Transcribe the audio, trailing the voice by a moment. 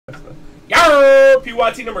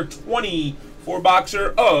PYT number 20,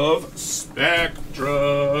 4-boxer of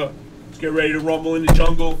Spectra. Let's get ready to rumble in the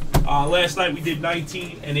jungle. Last night we did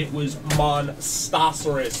 19, and it was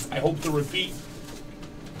monstrous. I hope to repeat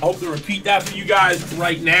that for you guys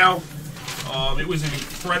right now. It was an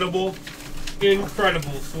incredible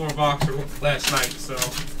 4-boxer last night. So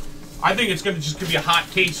I think it's just gonna be a hot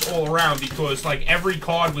case all around because like every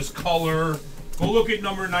card was color. Go look at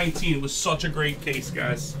number 19. It was such a great case,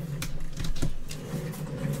 guys.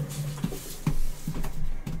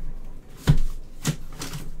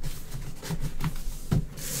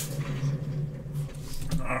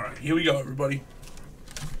 All right, here we go, everybody.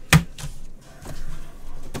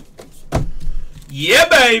 Yeah,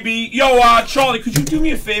 baby. Yo, Charlie, could you do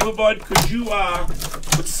me a favor, bud? Could you,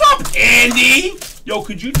 what's up, Andy? Yo,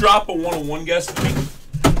 could you drop a one-on-one guess for me?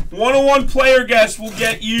 One-on-one player guess will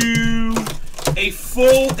get you a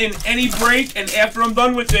full in any break, and after I'm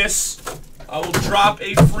done with this, I will drop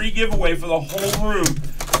a free giveaway for the whole room.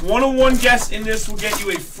 One-on-one guess in this will get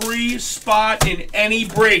you a free spot in any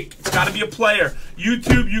break. It's got to be a player.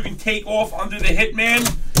 YouTube, you can take off under the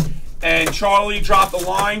Hitman. And Charlie, drop the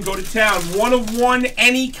line, go to town. One-of-one,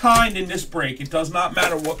 any kind in this break. It does not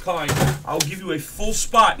matter what kind. I'll give you a full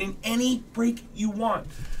spot in any break you want.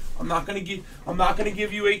 I'm not gonna give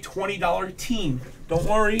you a $20 team. Don't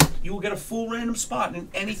worry, you will get a full random spot in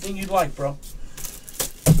anything you'd like, bro.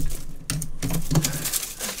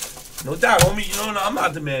 No doubt, homie. You know, I'm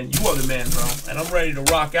not the man. You are the man, bro. And I'm ready to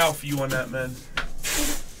rock out for you on that, man.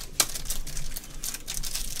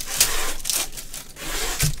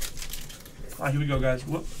 All right, here we go, guys.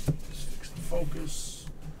 Whoop. Let's fix the focus.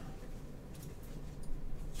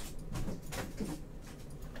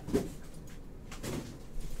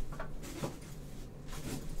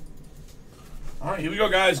 All right, here we go,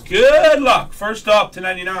 guys. Good luck. First up,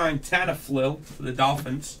 /99, Tanaflil for the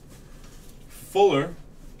Dolphins. Fuller,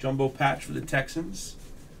 jumbo patch for the Texans.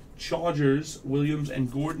 Chargers, Williams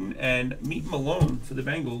and Gordon. And Meet Malone for the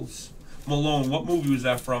Bengals. Malone, what movie was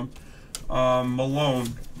that from?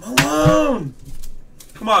 Malone. Malone!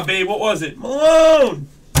 Come on, babe. What was it? Malone!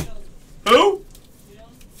 Who?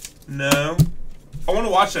 No. I want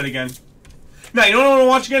to watch that again. No, you don't want to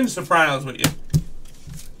watch again? The Sopranos with you.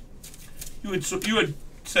 You had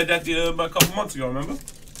said that about a couple months ago, remember?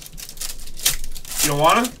 You don't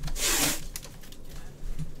want to?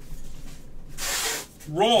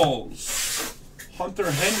 Rawls. Hunter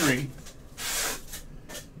Henry.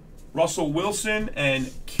 Russell Wilson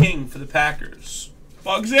and King for the Packers.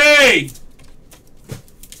 Bugsy!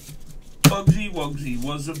 Bugsy Wugsy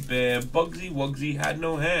was a bear. Bugsy Wugsy had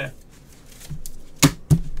no hair.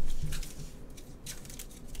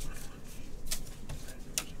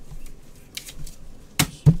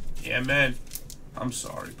 Yeah, man. I'm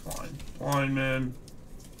sorry, Klein. Klein, man.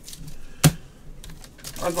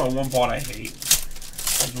 That's my one part I hate.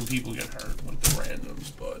 That's when people get hurt with the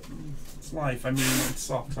randoms, but it's life. I mean, it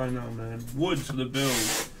sucks. I know, man. Woods for the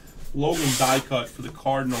Bills. Logan die cut for the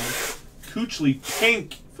Cardinals. Coochly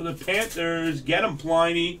pink for the Panthers. Get him,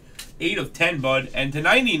 Pliny. 8 of 10, bud. And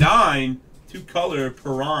 /99, 2-color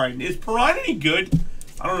Perrine. Is Perrine any good?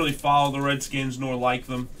 I don't really follow the Redskins nor like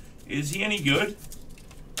them. Is he any good?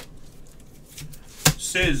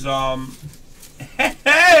 Says,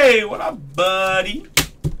 hey, what up, buddy?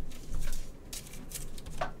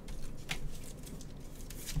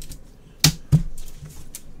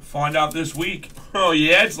 Find out this week. Oh,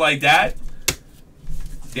 yeah, it's like that.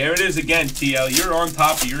 There it is again, TL. You're on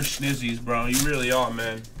top of your schnizzies, bro. You really are,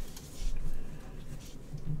 man.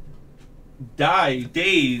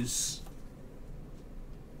 Days.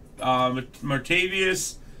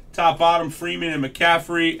 Martavius, top, bottom, Freeman, and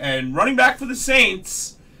McCaffrey. And running back for the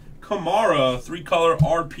Saints, Kamara, 3-color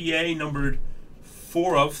RPA, numbered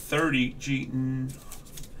 4 of 30. Gee,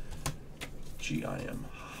 I am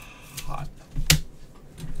hot.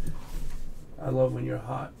 I love when you're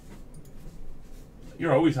hot.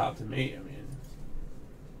 You're always hot to me, I mean.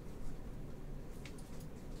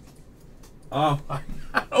 Oh,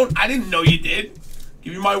 I didn't know you did.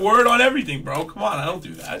 Give you my word on everything, bro. Come on, I don't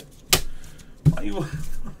do that. Why you?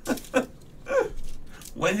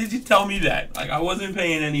 When did you tell me that? Like, I wasn't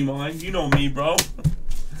paying any mind. You know me, bro.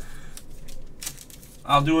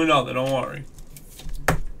 I'll do another, don't worry.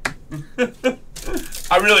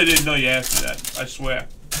 I really didn't know you asked me that. I swear.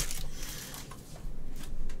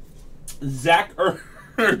 Zach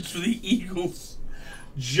Ertz for the Eagles.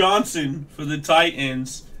 Johnson for the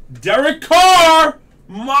Titans. Derek Carr,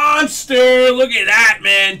 monster. Look at that,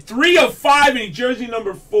 man. 3 of 5 in jersey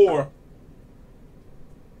number 4.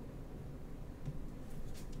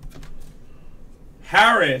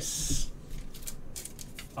 Harris.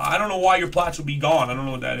 I don't know why your plats would be gone. I don't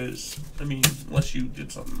know what that is. I mean, unless you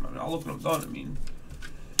did something. I mean, I'll look when I'm done. I mean,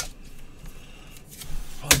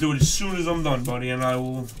 I'll do it as soon as I'm done, buddy, and I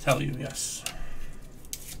will tell you, yes.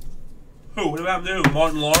 Who? What about him?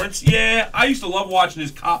 Martin Lawrence? Yeah, I used to love watching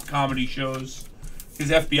his cop comedy shows. His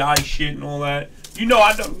FBI shit and all that. You know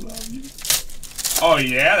I don't love you. Oh,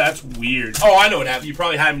 yeah? That's weird. Oh, I know what happened. You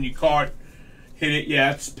probably had him in your cart. Hit it,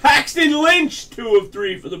 yeah. It's Paxton Lynch, 2 of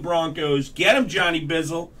 3 for the Broncos. Get him, Johnny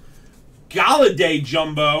Bizzle. Galladay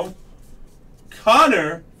Jumbo.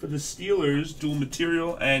 Connor for the Steelers, dual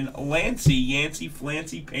material. And Lancey, Yancey,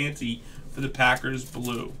 Flancy, Pantsy for the Packers,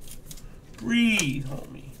 blue. Breathe,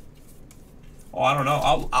 homie. Oh, I don't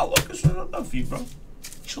know. I'll look this one up for you, bro.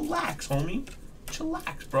 Chillax, homie.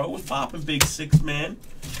 Chillax, bro. What's poppin', big 6 man?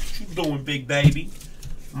 What you doing, big baby?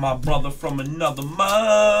 My brother from another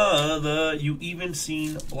mother. You even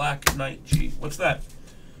seen Black Knight? G. What's that?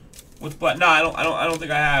 What's Black? No, I don't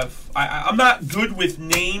think I have. I'm not good with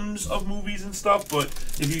names of movies and stuff, but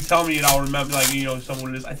if you tell me it, I'll remember. Like, you know,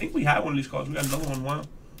 someone it is. I think we had one of these cards. We got another one. Wow.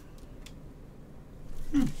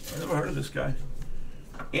 I never heard of this guy.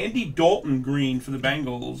 Andy Dalton green for the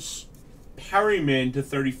Bengals. Perryman to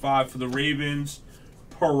 35 for the Ravens.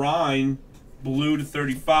 Perrine blue to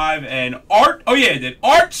 35. And Art, oh yeah, then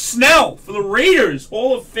Art Snell for the Raiders.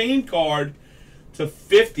 Hall of Fame card to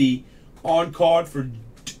 50. On card for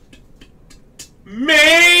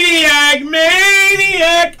Maniac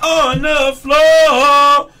on the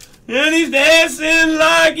floor. And he's dancing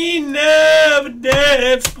like he never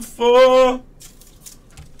danced before.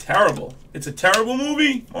 Terrible. It's a terrible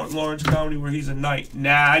movie. Martin Lawrence comedy where he's a knight.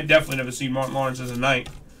 Nah, I definitely never seen Martin Lawrence as a knight.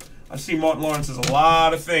 I've seen Martin Lawrence as a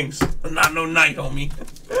lot of things, but not no knight, homie.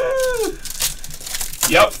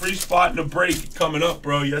 Yep, free spot in a break coming up,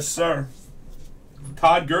 bro. Yes, sir.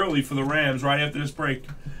 Todd Gurley for the Rams right after this break.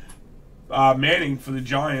 Manning for the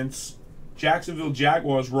Giants. Jacksonville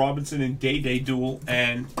Jaguars, Robinson and Day duel.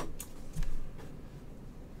 And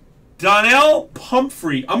Donnell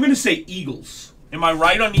Pumphrey. I'm going to say Eagles. Am I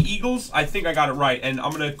right on the Eagles? I think I got it right. And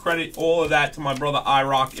I'm going to credit all of that to my brother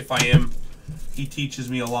iRock if I am. He teaches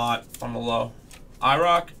me a lot on the low.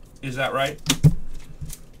 iRock, is that right?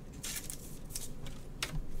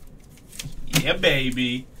 Yeah,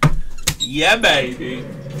 baby. Yeah, baby.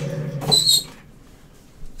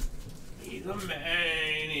 He's a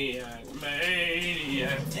maniac.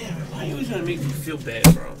 Damn it, why are you always going to make me feel bad,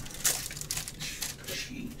 bro?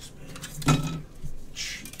 Jeez, man.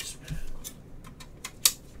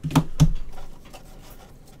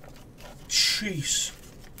 Jeez.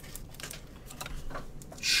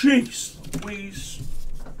 Jeez, please.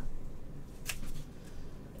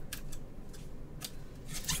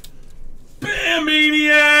 Bam,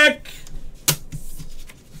 maniac.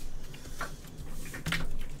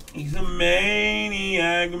 He's a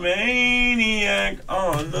maniac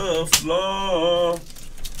on the floor.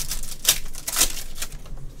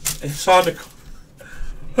 It's on the.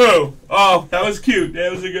 Who? Oh, that was cute.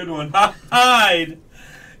 That was a good one. Hyde.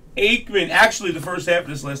 Aikman. Actually, the first half of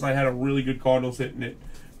this last night had a really good Cardinals hitting it.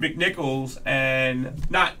 McNichols and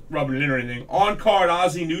not rubbing it in or anything. On card,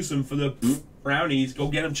 Ozzie Newsome for the Brownies. Go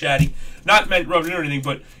get him, Chatty. Not meant rubbing it in or anything,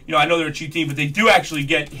 but you know I know they're a cheap team, but they do actually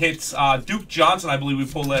get hits. Duke Johnson, I believe we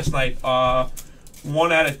pulled last night.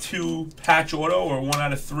 1 out of 2 patch auto or 1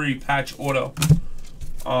 out of 3 patch auto.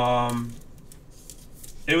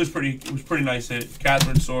 It was pretty nice hit.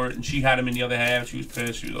 Catherine saw it and she had him in the other half. She was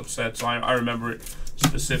pissed. She was upset. So I remember it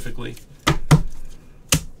specifically.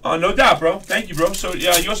 No doubt, bro. Thank you, bro. So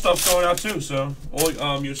yeah, your stuff's going out too. So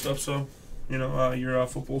all your stuff. So you know your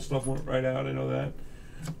football stuff went right out. I know that.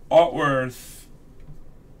 Artworth,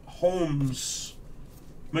 Holmes,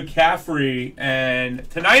 McCaffrey, and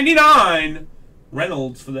to 99,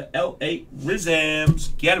 Reynolds for the LA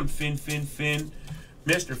Rizams. Get him, Finn.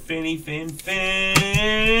 Mr. Finny.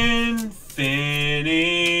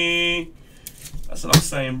 That's what I'm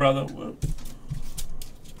saying, brother.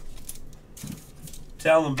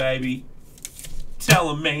 Tell him, baby.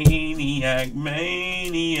 Tell him, maniac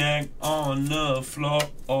on the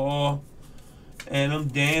floor. And I'm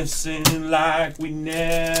dancing like we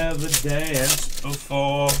never danced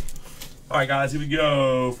before. All right, guys, here we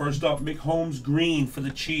go. First up, Mick Holmes green for the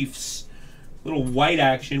Chiefs. Little white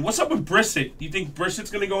action. What's up with Brissett? Do you think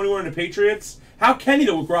Brissett's going to go anywhere in the Patriots? How can he,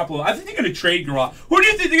 though, with Garoppolo? I think they're going to trade Garoppolo. Who do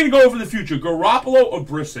you think they're going to go over in the future? Garoppolo or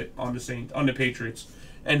Brissett on the Patriots?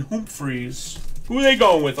 And Humphreys. Who are they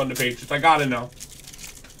going with on the Patriots? I got to know.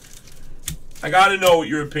 I got to know what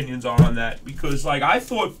your opinions are on that. Because, like, I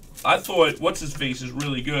thought what's-his-face is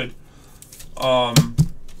really good.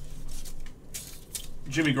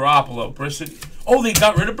 Jimmy Garoppolo. Brissett. Oh, they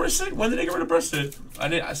got rid of Brissett? When did they get rid of Brissett? I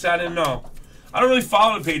didn't know. I don't really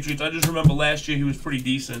follow the Patriots. I just remember last year he was pretty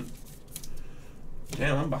decent.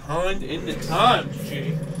 Damn, I'm behind in the times,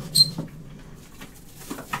 G.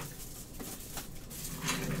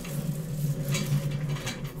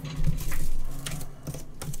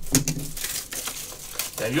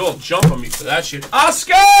 Yeah, you'll jump on me for that shit.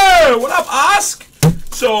 Oscar! What up, Oscar?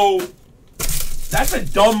 So, that's a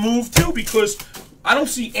dumb move, too, because I don't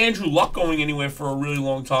see Andrew Luck going anywhere for a really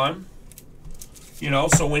long time. You know,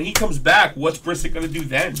 so when he comes back, what's Brissett going to do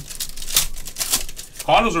then?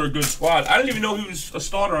 Cardinals are a good squad. I didn't even know he was a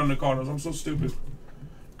starter on the Cardinals. I'm so stupid.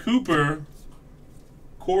 Cooper.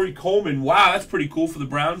 Corey Coleman. Wow, that's pretty cool for the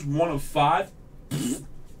Browns. 1 of 5.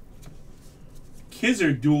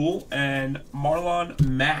 Kizzer duel and Marlon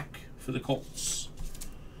Mack for the Colts.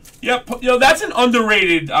 Yep, you know, that's an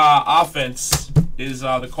underrated offense, is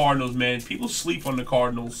the Cardinals, man. People sleep on the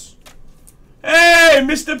Cardinals. Hey,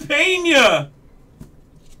 Mr. Pena!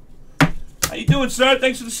 How you doing, sir?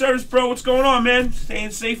 Thanks for the service, bro. What's going on, man?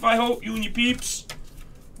 Staying safe, I hope. You and your peeps.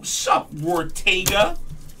 What's up, Ortega?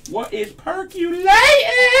 What is percolating?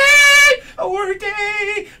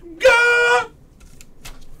 Ortega!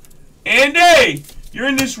 Andy, you're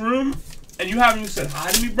in this room, and you haven't even said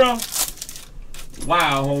hi to me, bro?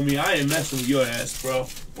 Wow, homie. I ain't messing with your ass, bro.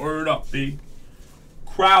 Word up, B.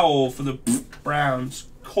 Crowell for the Browns.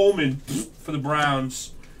 Coleman for the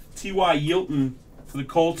Browns. T.Y. Hilton for the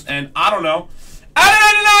Colts, and I don't know.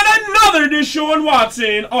 Another Deshaun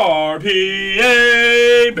Watson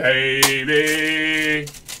RPA, baby.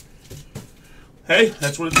 Hey,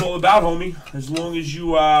 that's what it's all about, homie. As long as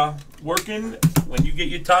you working, when you get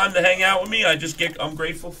your time to hang out with me, I'm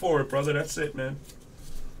grateful for it, brother. That's it, man.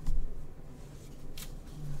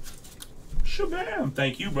 Shabam.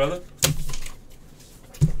 Thank you, brother.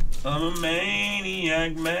 I'm a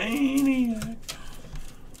maniac, maniac.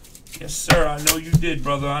 Yes, sir. I know you did,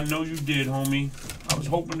 brother. I know you did, homie. I was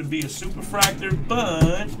hoping to be a superfractor,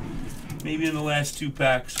 but maybe in the last 2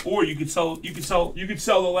 packs. Or you could sell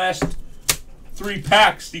the last 3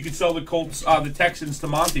 packs. You could sell the Colts, the Texans to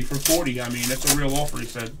Monty for 40. I mean, that's a real offer, he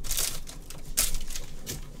said.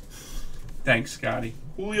 Thanks, Scotty.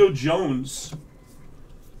 Julio Jones.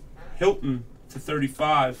 Hilton to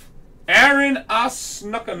 35. Aaron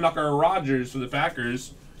Osnucker Rodgers for the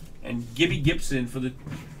Packers. And Gibby Gibson for the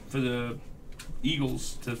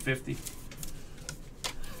Eagles to 50.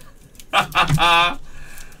 Aw,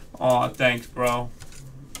 thanks, bro.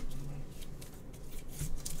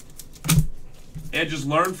 Yeah, just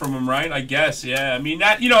learn from him, right? I guess, yeah. I mean,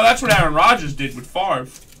 that's what Aaron Rodgers did with Favre.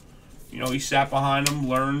 You know, he sat behind him,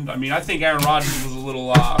 learned. I mean, I think Aaron Rodgers was a little,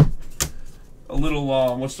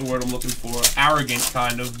 what's the word I'm looking for? Arrogant,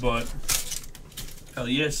 kind of, but hell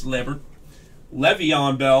yes, Lebert.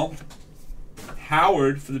 Le'Veon Bell.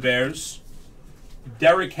 Howard for the Bears.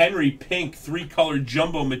 Derrick Henry, pink, 3-color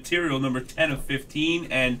jumbo material, number 10 of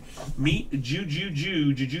 15. And meet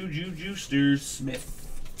Juju Smith.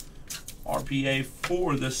 RPA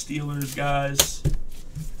for the Steelers, guys.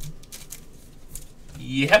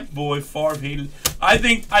 Yep, boy, Favre hated. I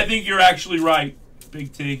think you're actually right,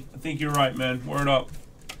 Big T. I think you're right, man. Word up.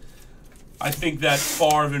 I think that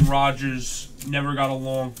Favre and Rodgers never got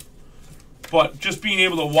along. But just being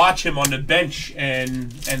able to watch him on the bench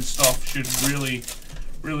and stuff should really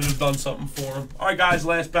have done something for him. All right, guys,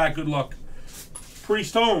 last pack. Good luck.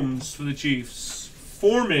 Priest Holmes for the Chiefs.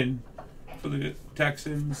 Foreman for the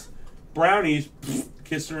Texans. Brownies,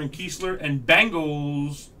 Kisser and Kiesler. And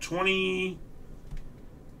Bengals,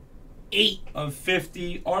 28 of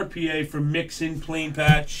 50. RPA for Mixon, plain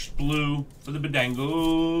patch, blue for the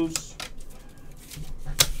Bengals.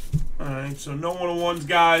 All right, so no 101s,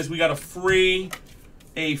 guys. We got a free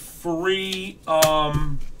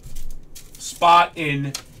spot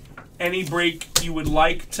in any break you would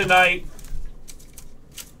like tonight.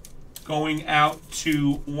 Going out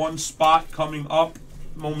to one spot coming up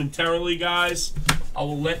momentarily, guys. I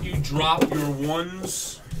will let you drop your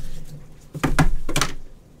ones.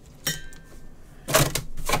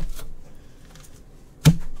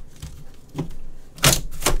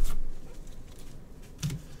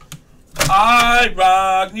 Alright,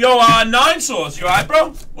 rock. Yo, 9 Sauce. You alright,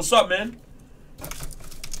 bro? What's up, man?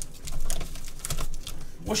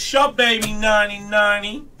 What's up, baby?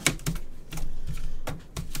 9090.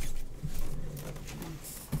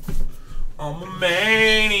 I'm a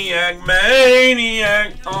maniac.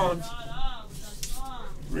 Oh.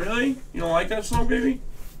 Really? You don't like that song, baby?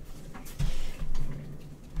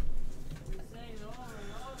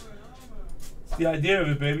 It's the idea of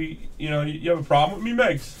it, baby. You know, you have a problem with me,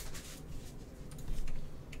 Megs?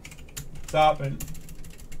 Stop it.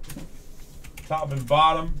 top and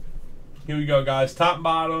bottom. Here we go, guys. Top and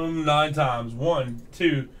bottom 9 times. 1,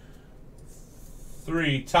 2,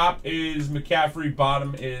 3. Top is McCaffrey.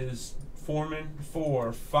 Bottom is Foreman.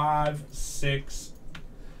 4, 5, 6,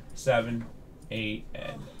 7, 8,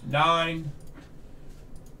 and 9.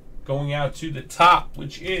 Going out to the top,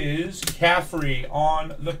 which is Caffrey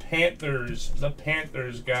on the Panthers. The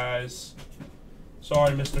Panthers, guys.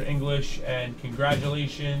 Sorry, Mr. English, and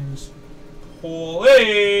congratulations.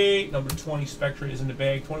 Holy! Number 20 Spectra is in the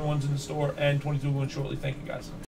bag. 21's in the store, and 22 going shortly. Thank you, guys.